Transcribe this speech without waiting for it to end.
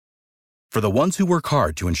For the ones who work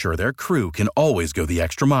hard to ensure their crew can always go the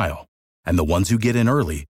extra mile, and the ones who get in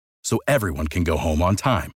early so everyone can go home on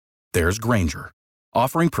time, there's Grainger,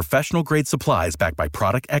 offering professional-grade supplies backed by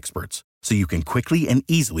product experts so you can quickly and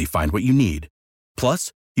easily find what you need.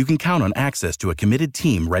 Plus, you can count on access to a committed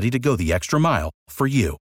team ready to go the extra mile for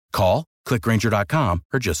you. Call, click Grainger.com,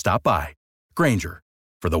 or just stop by. Grainger,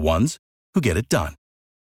 for the ones who get it done.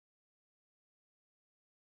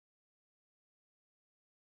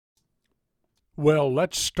 Well,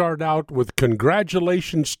 let's start out with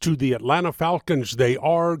congratulations to the Atlanta Falcons. They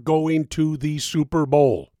are going to the Super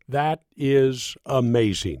Bowl. That is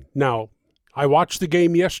amazing. Now, I watched the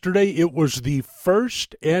game yesterday. It was the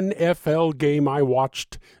first NFL game I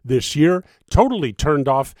watched this year. Totally turned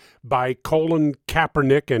off by Colin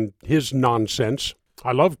Kaepernick and his nonsense.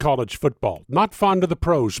 I love college football. Not fond of the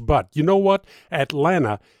pros, but you know what?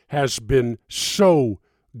 Atlanta has been so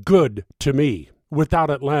good to me. Without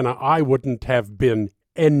Atlanta, I wouldn't have been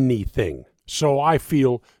anything. So I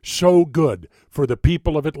feel so good for the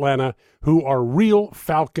people of Atlanta who are real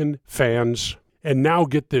Falcon fans and now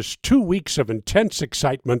get this 2 weeks of intense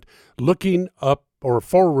excitement looking up or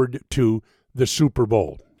forward to the Super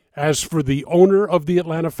Bowl. As for the owner of the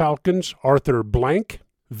Atlanta Falcons, Arthur Blank,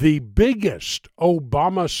 the biggest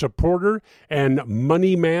Obama supporter and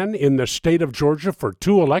money man in the state of Georgia for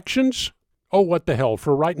 2 elections, oh, what the hell.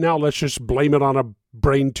 For right now, let's just blame it on a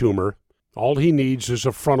brain tumor. All he needs is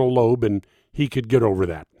a frontal lobe, and he could get over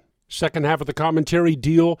that. Second half of the commentary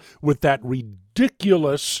deal with that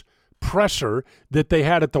ridiculous presser that they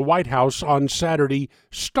had at the White House on Saturday,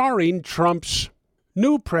 starring Trump's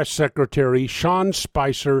new press secretary, Sean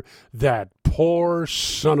Spicer, that poor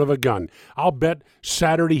son of a gun. I'll bet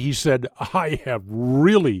Saturday he said, I have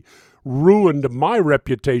really ruined my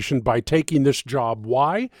reputation by taking this job.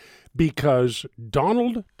 Why? Because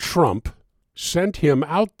Donald Trump sent him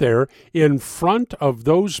out there in front of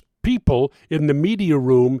those people in the media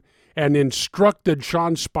room and instructed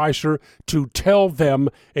Sean Spicer to tell them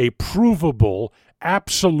a provable,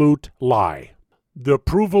 absolute lie. The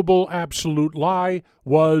provable, absolute lie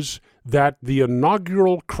was that the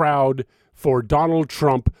inaugural crowd for Donald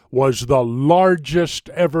Trump was the largest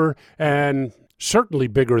ever and certainly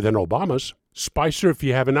bigger than Obama's. Spicer, if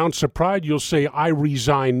you have an ounce of pride, you'll say, I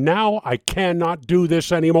resign now. I cannot do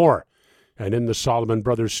this anymore. And in the Solomon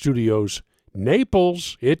Brothers studios,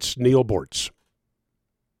 Naples, it's Neil Bortz.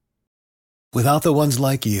 Without the ones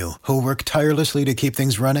like you, who work tirelessly to keep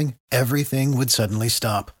things running, everything would suddenly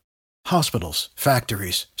stop. Hospitals,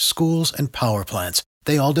 factories, schools, and power plants,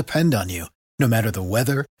 they all depend on you. No matter the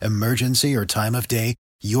weather, emergency, or time of day,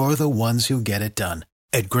 you're the ones who get it done.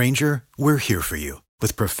 At Grainger, we're here for you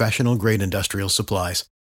with professional-grade industrial supplies.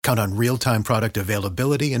 Count on real-time product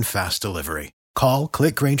availability and fast delivery. Call,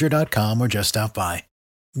 click Grainger.com, or just stop by.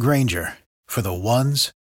 Grainger, for the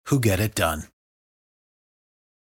ones who get it done.